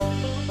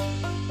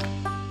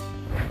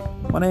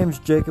My name is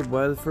Jacob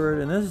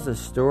Weatherford, and this is a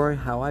story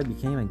how I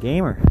became a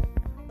gamer.